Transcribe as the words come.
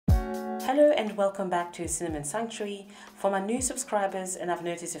Hello and welcome back to Cinnamon Sanctuary. For my new subscribers, and I've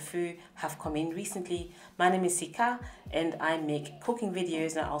noticed a few have come in recently, my name is c.à.c and I make cooking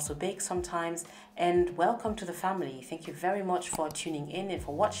videos and I also bake sometimes, and welcome to the family. Thank you very much for tuning in and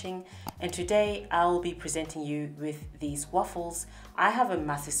for watching, and today I will be presenting you with these waffles. I have a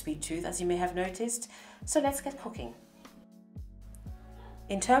massive sweet tooth, as you may have noticed, so let's get cooking.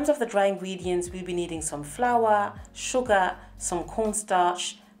 In terms of the dry ingredients, we'll be needing some flour, sugar, some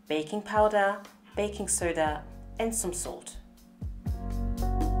cornstarch, baking powder, baking soda, and some salt.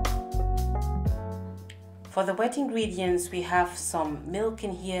 For the wet ingredients, we have some milk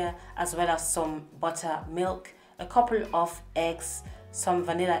in here, as well as some buttermilk, a couple of eggs, some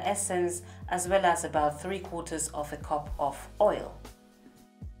vanilla essence, as well as about 3/4 of a cup of oil.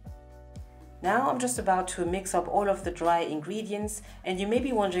 Now I'm just about to mix up all of the dry ingredients, and you may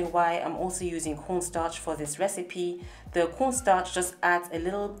be wondering why I'm also using cornstarch for this recipe. The cornstarch just adds a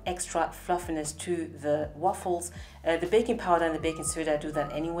little extra fluffiness to the waffles. The baking powder and the baking soda do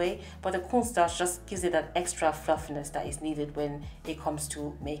that anyway, but the cornstarch just gives it that extra fluffiness that is needed when it comes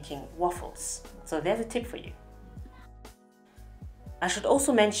to making waffles. So there's a tip for you. I should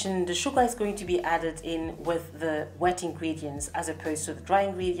also mention the sugar is going to be added in with the wet ingredients as opposed to the dry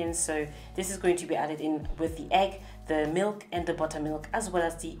ingredients. So this is going to be added in with the egg, the milk and the buttermilk, as well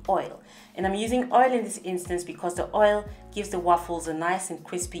as the oil. And I'm using oil in this instance because the oil gives the waffles a nice and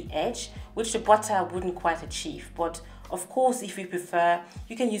crispy edge, which the butter wouldn't quite achieve. But of course, if you prefer,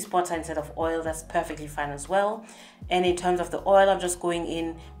 you can use butter instead of oil. That's perfectly fine as well. And in terms of the oil, I'm just going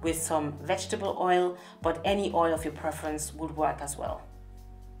in with some vegetable oil, but any oil of your preference would work as well.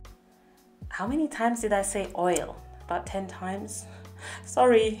 How many times did I say oil? About 10 times?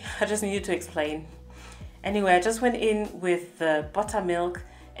 Sorry, I just needed to explain. Anyway, I just went in with the buttermilk,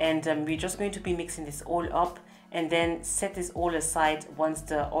 and we're just going to be mixing this all up, and then set this all aside once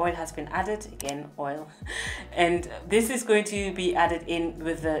the oil has been added. Again, oil. And this is going to be added in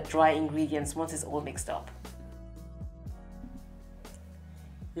with the dry ingredients once it's all mixed up.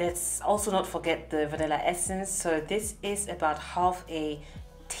 Let's also not forget the vanilla essence. So this is about half a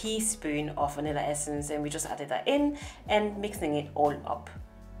teaspoon of vanilla essence, and we just added that in and mixing it all up.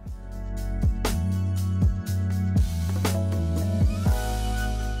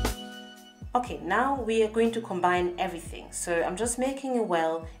 Okay, now we are going to combine everything. So I'm just making a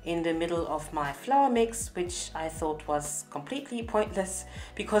well in the middle of my flour mix, which I thought was completely pointless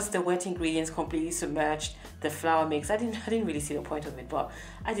because the wet ingredients completely submerged the flour mix. I didn't really see the point of it, but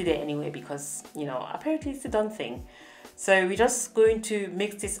I did it anyway because, you know, apparently it's a done thing. So we're just going to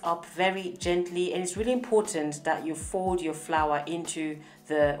mix this up very gently, and it's really important that you fold your flour into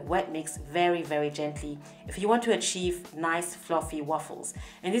the wet mix very, very gently if you want to achieve nice fluffy waffles.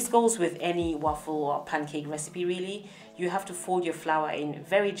 And this goes with any waffle or pancake recipe really. You have to fold your flour in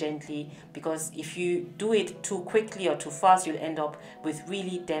very gently, because if you do it too quickly or too fast, you'll end up with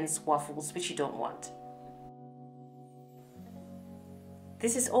really dense waffles, which you don't want.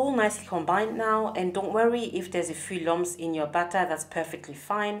 This is all nicely combined now, and don't worry if there's a few lumps in your batter, that's perfectly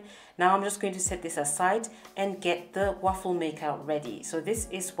fine. Now I'm just going to set this aside and get the waffle maker ready. So this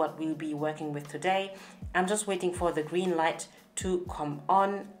is what we'll be working with today. I'm just waiting for the green light to come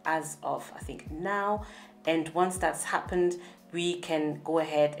on as of, I think, now. And once that's happened, we can go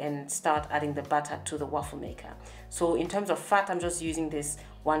ahead and start adding the batter to the waffle maker. So in terms of fat, I'm just using this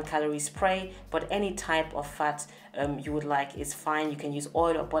 1-calorie spray, but any type of fat you would like is fine. You can use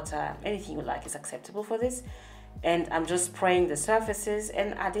oil or butter, anything you like is acceptable for this. And I'm just spraying the surfaces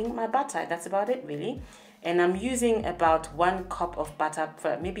and adding my batter. That's about it really. And I'm using about 1 cup of butter,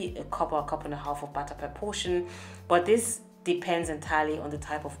 for maybe a cup or a cup and a half of butter per portion, but this depends entirely on the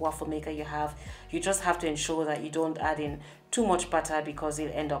type of waffle maker you have. You just have to ensure that you don't add in too much butter because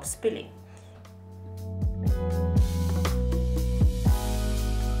it'll end up spilling.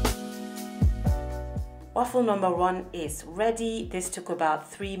 Waffle number 1 is ready. This took about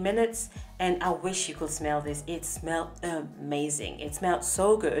 3 minutes, and I wish you could smell this. It smelled amazing. It smelled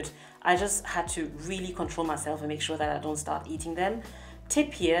so good. I just had to really control myself and make sure that I don't start eating them.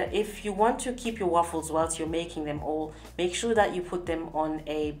 Tip here, if you want to keep your waffles whilst you're making them all, make sure that you put them on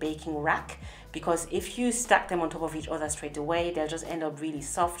a baking rack, because if you stack them on top of each other straight away, they'll just end up really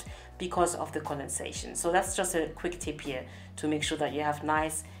soft because of the condensation. So that's just a quick tip here to make sure that you have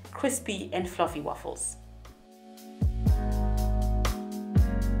nice, crispy and fluffy waffles.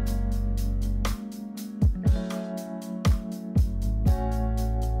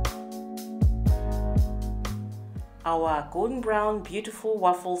 Our golden brown beautiful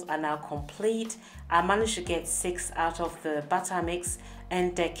waffles are now complete. I managed to get 6 out of the batter mix,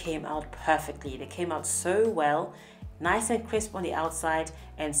 and they came out perfectly. They came out so well. nice and crisp on the outside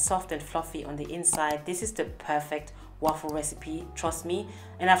and soft and fluffy on the inside. This is the perfect waffle recipe, trust me.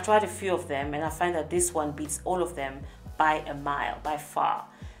 And I've tried a few of them and I find that this one beats all of them by a mile, by far.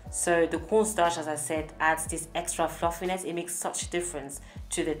 So the cornstarch, as I said, adds this extra fluffiness. It makes such a difference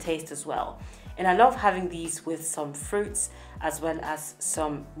to the taste as well. And I love having these with some fruits as well as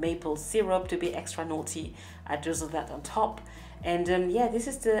some maple syrup to be extra naughty. I drizzle that on top. And yeah, this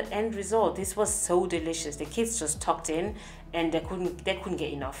is the end result. This was so delicious. The kids just tucked in and they couldn't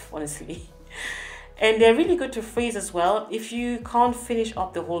get enough, honestly. And they're really good to freeze as well. If you can't finish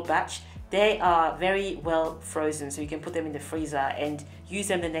up the whole batch, they are very well frozen, so you can put them in the freezer and use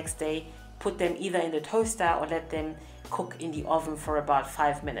them the next day. Put them either in the toaster or let them cook in the oven for about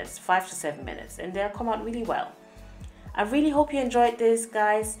 5 minutes, 5 to 7 minutes, and they'll come out really well. I really hope you enjoyed this,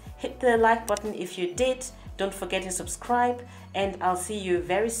 guys. Hit the like button if you did. Don't forget to subscribe, and I'll see you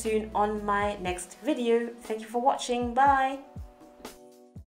very soon on my next video. Thank you for watching. Bye.